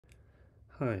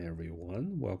Hi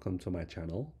everyone, welcome to my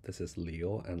channel. This is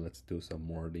Leo and let's do some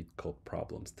more Leetcode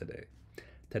problems today.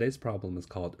 Today's problem is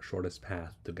called shortest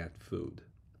path to get food.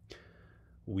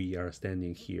 We are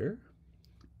standing here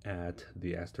at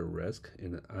the asterisk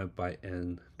in an I by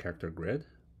n character grid,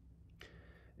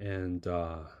 and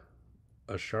a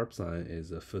sharp sign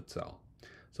is a food cell.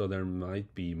 So there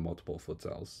might be multiple food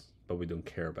cells, but we don't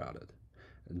care about it.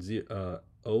 And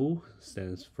O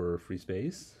stands for free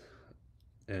space,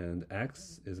 and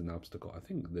X is an obstacle. I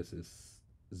think this is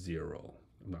 0.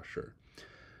 I'm not sure.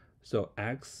 So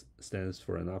X stands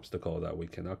for an obstacle that we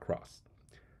cannot cross.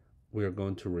 We are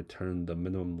going to return the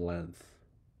minimum length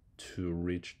to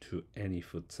reach to any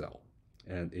food cell.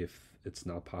 And if it's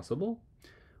not possible,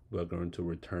 we're going to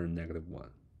return -1.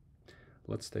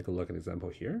 Let's take a look at an example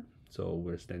here. So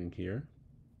we're standing here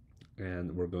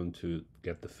and we're going to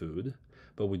get the food,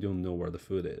 but we don't know where the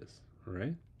food is, all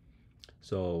right?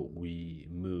 So we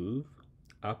move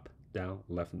up, down,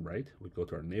 left, and right. We go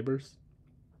to our neighbors.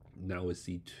 Now we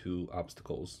see 2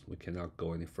 obstacles. We cannot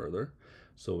go any further.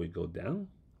 So we go down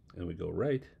and we go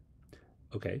right.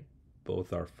 Okay,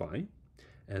 both are fine.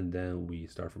 And then we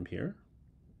start from here.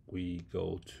 We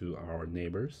go to our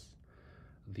neighbors.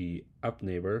 The up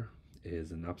neighbor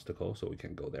is an obstacle, so we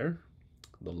can go there.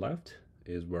 The left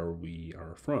is where we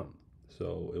are from.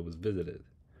 So it was visited.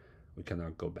 We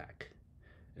cannot go back.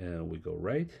 And we go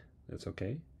right, that's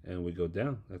okay. And we go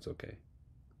down, that's okay.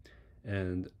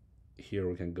 And here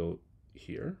we can go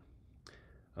here.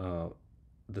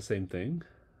 The same thing,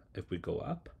 if we go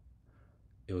up,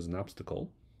 it was an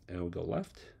obstacle. And we go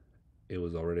left, it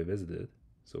was already visited,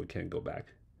 so we can't go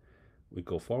back. We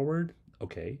go forward,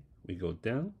 okay. We go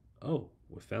down, oh,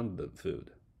 we found the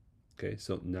food. Okay,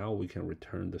 so now we can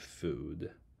return the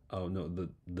food. Oh no,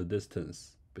 the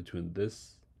distance between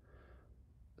this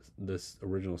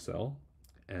original cell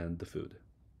and the food.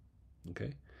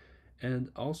 Okay, and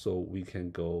also we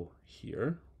can go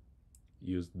here,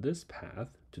 use this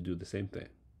path to do the same thing.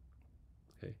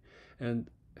 Okay,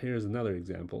 and here's another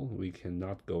example. We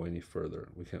cannot go any further.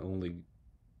 We can only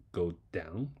go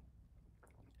down,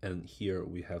 and here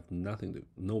we have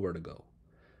nowhere to go.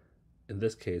 In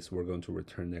this case, we're going to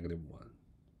return -1.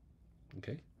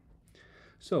 Okay,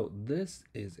 so this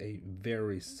is a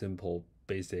very simple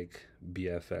basic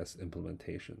BFS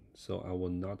implementation, so I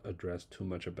will not address too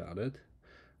much about it.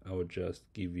 I will just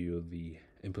give you the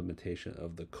implementation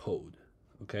of the code.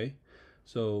 Okay,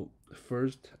 so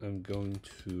first I'm going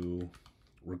to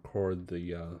record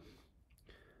the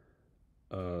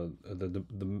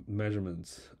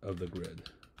measurements of the grid.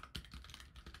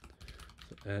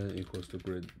 So n equals to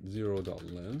grid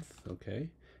 0.length. Okay,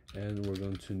 and we're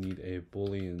going to need a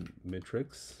Boolean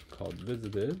matrix called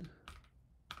visited.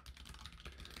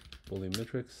 Boolean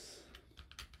matrix.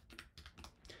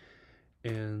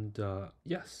 And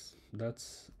yes,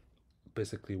 that's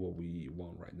basically what we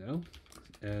want right now.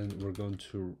 And we're going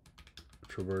to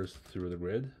traverse through the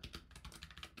grid.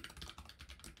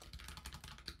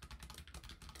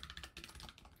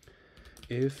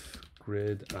 If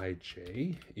grid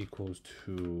ij equals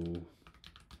to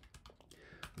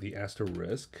the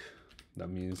asterisk, that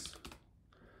means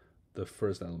the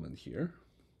first element here.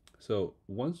 So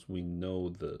once we know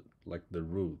the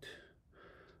root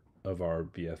of our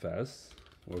BFS,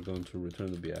 we're going to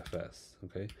return the BFS.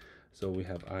 Okay, so we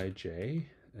have ij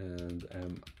and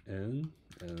mn,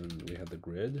 and we have the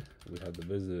grid, we have the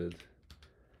visited.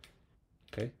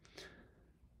 Okay,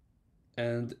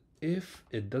 and if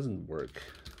it doesn't work,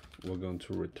 we're going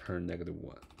to return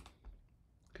 -1.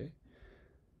 Okay,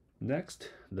 next,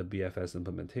 the BFS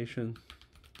implementation.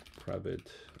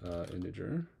 Private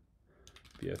integer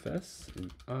BFS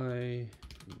in I,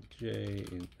 in j,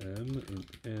 in m, in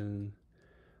n,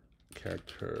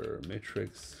 character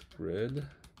matrix grid,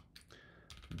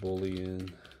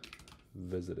 Boolean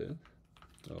visited.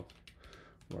 Oh,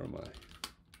 where am I?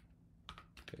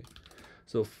 Okay,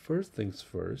 so first things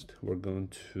first, we're going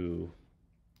to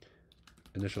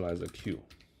initialize a queue.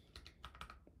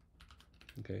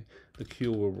 Okay, the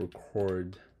queue will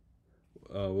record,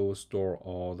 we will store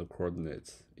all the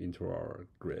coordinates into our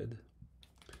grid.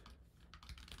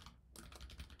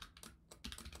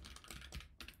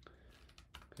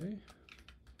 Okay,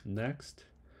 next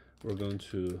we're going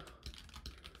to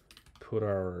put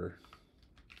our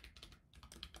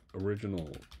original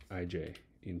ij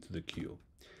into the queue,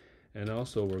 and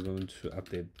also we're going to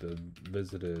update the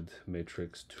visited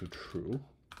matrix to true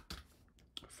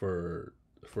for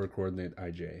coordinate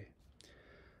ij.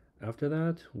 After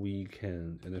that, we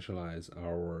can initialize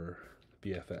our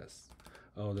BFS.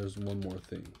 Oh, there's one more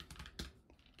thing,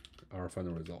 our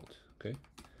final result. Okay,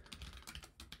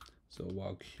 so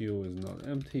while q is not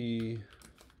empty,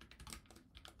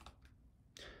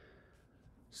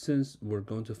 since we're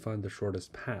going to find the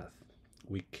shortest path,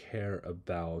 we care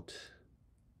about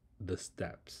the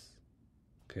steps.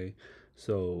 Okay,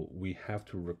 so we have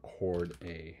to record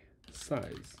a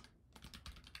size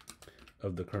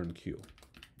of the current queue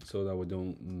so that we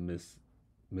don't miss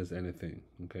anything,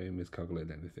 okay, miscalculate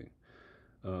anything.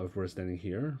 If we're standing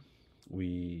here,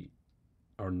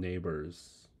 our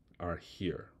neighbors are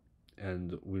here,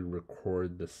 and we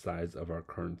record the size of our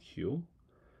current queue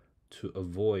to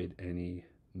avoid any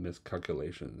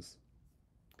miscalculations.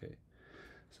 Okay,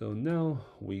 so now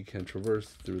we can traverse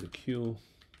through the queue.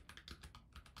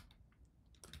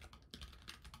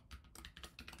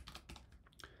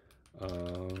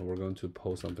 We're going to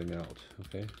pull something out,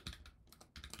 okay?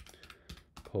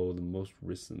 Pull the most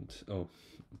recent,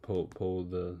 pull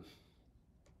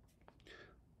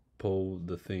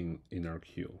the thing in our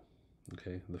queue,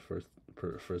 okay? The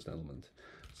first element.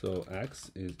 So x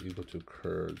is equal to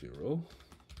cur 0,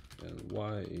 and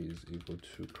y is equal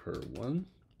to cur 1.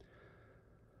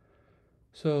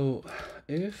 So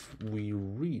if we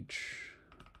reach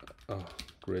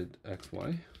grid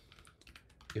xy,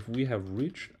 if we have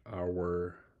reached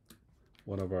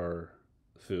one of our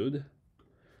food,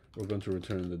 we're going to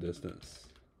return the distance,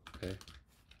 okay?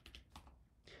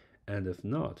 And if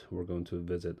not, we're going to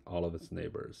visit all of its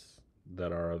neighbors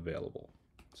that are available.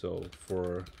 So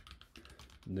for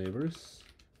neighbors,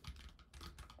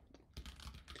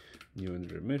 new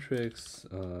integer matrix,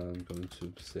 I'm going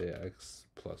to say x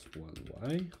plus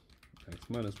 1y, x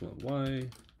minus 1y,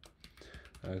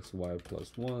 xy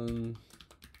plus 1,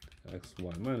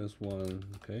 xy minus 1,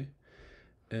 okay?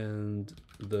 And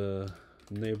the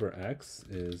neighbor x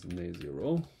is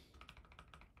na0.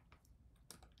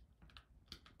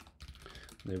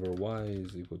 Neighbor y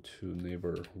is equal to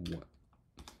neighbor 1,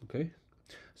 okay?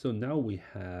 So now we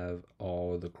have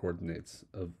all the coordinates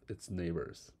of its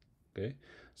neighbors, okay?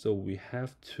 So we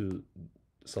have to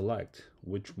select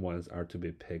which ones are to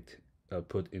be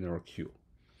put in our queue.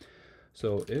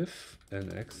 So if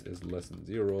nx is less than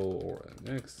 0, or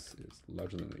nx is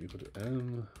larger than or equal to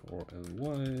m, or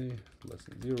ny less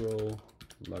than 0,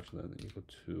 larger than or equal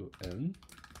to n,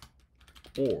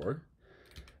 or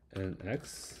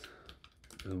nx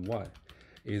and y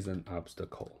is an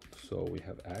obstacle. So we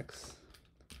have x.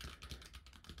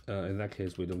 In that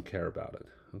case, we don't care about it,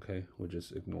 okay? We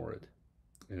just ignore it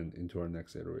and into our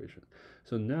next iteration.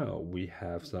 So now we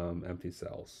have some empty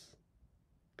cells.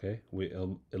 Okay, we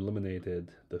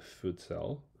eliminated the food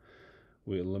cell.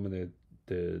 We eliminated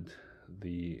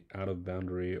the out of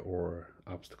boundary or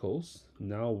obstacles.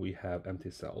 Now we have empty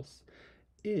cells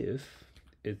if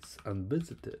it's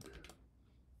unvisited.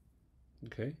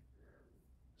 Okay,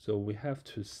 so we have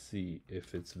to see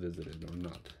if it's visited or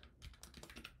not.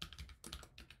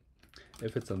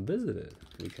 If it's unvisited,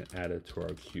 we can add it to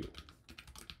our queue.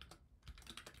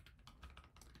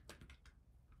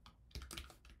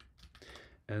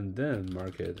 And then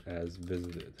mark it as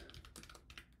visited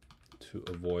to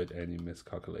avoid any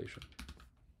miscalculation.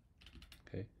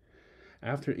 Okay.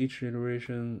 After each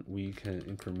iteration, we can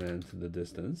increment the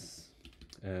distance.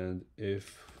 And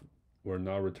if we're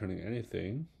not returning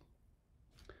anything,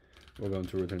 we're going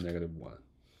to return -1.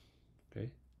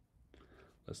 Okay.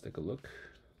 Let's take a look.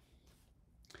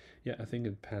 Yeah, I think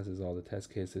it passes all the test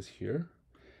cases here.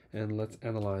 And let's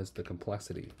analyze the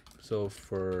complexity. So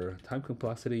for time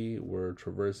complexity, we're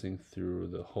traversing through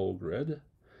the whole grid.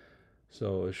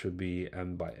 So it should be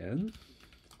n by n.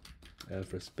 And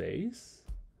for space,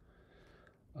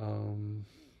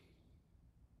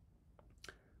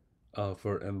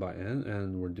 for n by n,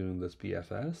 and we're doing this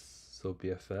BFS. So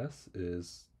BFS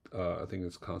is, I think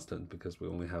it's constant because we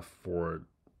only have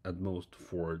at most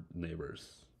four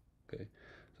neighbors. Okay,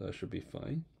 so that should be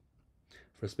fine.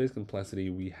 For space complexity,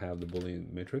 we have the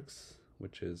Boolean matrix,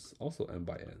 which is also n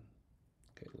by n.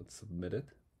 Okay, let's submit it.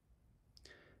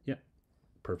 Yeah,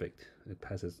 perfect. It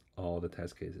passes all the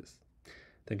test cases.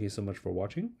 Thank you so much for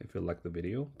watching. If you liked the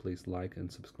video, please like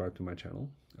and subscribe to my channel.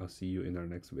 I'll see you in our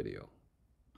next video.